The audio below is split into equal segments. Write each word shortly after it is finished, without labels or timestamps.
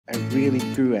really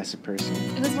grew as a person.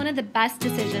 It was one of the best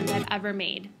decisions I've ever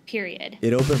made, period.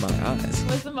 It opened my eyes. It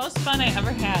was the most fun I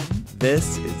ever had.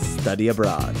 This is Study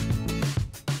Abroad.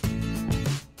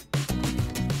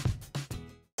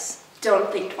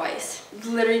 Don't think twice.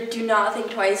 Literally do not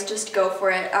think twice, just go for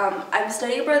it. I'm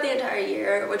studying abroad the entire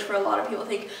year, which for a lot of people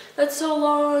think, that's so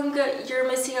long, you're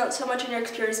missing out so much in your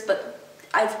experience, but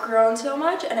I've grown so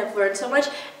much and I've learned so much,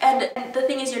 and the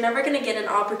thing is, you're never going to get an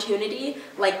opportunity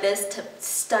like this to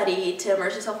study, to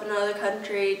immerse yourself in another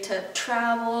country, to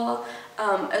travel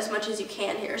as much as you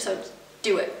can here, so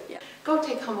do it. Yeah. Go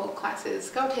take Humboldt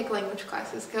classes, go take language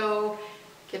classes, go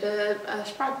get a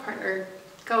Sprach partner,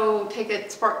 go take a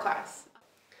sport class.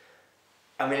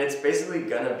 I mean, it's basically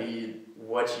gonna be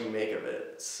what you make of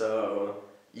it. So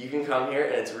you can come here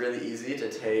and it's really easy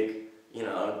to take, you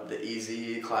know, the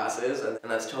easy classes, and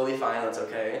that's totally fine, that's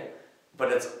okay.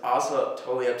 But it's also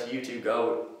totally up to you to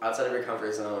go outside of your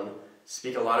comfort zone,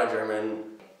 speak a lot of German.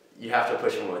 You have to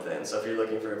push from within. So if you're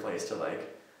looking for a place to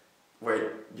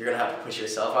where you're gonna have to push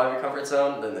yourself out of your comfort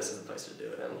zone, then this is the place to do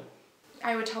it in.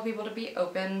 I would tell people to be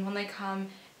open when they come.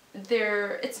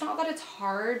 It's not that it's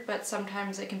hard, but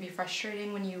sometimes it can be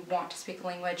frustrating when you want to speak a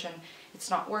language and it's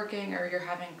not working or you're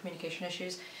having communication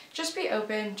issues. Just be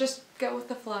open, just go with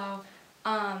the flow.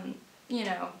 You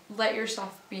know, let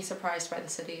yourself be surprised by the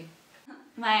city.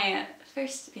 My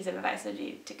first piece of advice would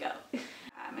be to go.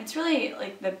 It's really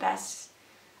like the best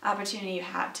opportunity you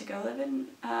have to go live in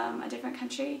a different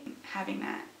country. Having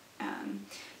that,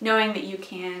 knowing that you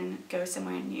can go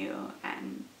somewhere new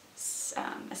and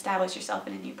establish yourself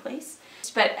in a new place.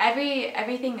 But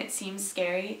everything that seems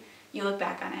scary, you look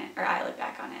back on it, or I look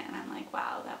back on it, and I'm like,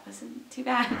 wow, that wasn't too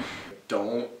bad.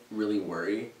 Don't really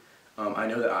worry. I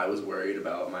know that I was worried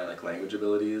about my language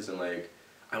abilities, and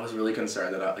I was really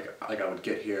concerned that I would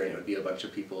get here and it would be a bunch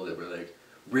of people that were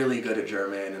really good at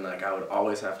German, and I would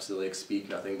always have to speak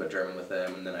nothing but German with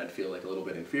them, and then I'd feel a little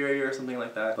bit inferior or something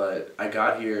like that. But I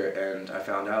got here and I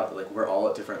found out that we're all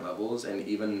at different levels, and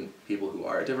even people who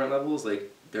are at different levels,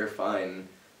 they're fine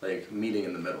meeting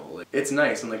in the middle. It's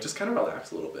nice and just kind of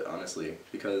relax a little bit, honestly,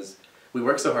 because we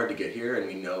work so hard to get here and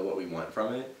we know what we want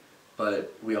from it,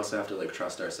 but we also have to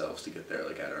trust ourselves to get there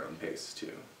at our own pace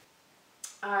too.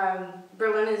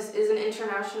 Berlin is an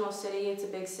international city, it's a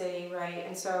big city, right?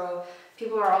 And so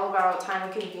people are all about time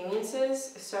and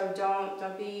conveniences, so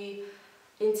don't be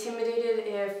intimidated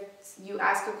if you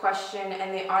ask a question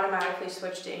and they automatically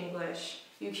switch to English.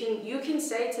 You can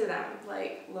say to them,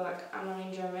 look, I'm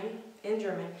learning German.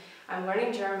 I'm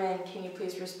learning German, can you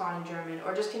please respond in German?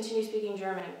 Or just continue speaking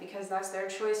German, because that's their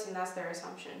choice and that's their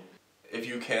assumption. If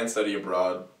you can study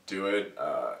abroad, do it.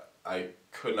 I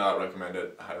could not recommend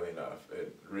it highly enough.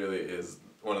 It really is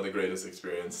one of the greatest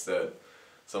experiences that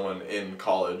someone in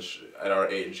college at our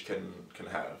age can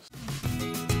have.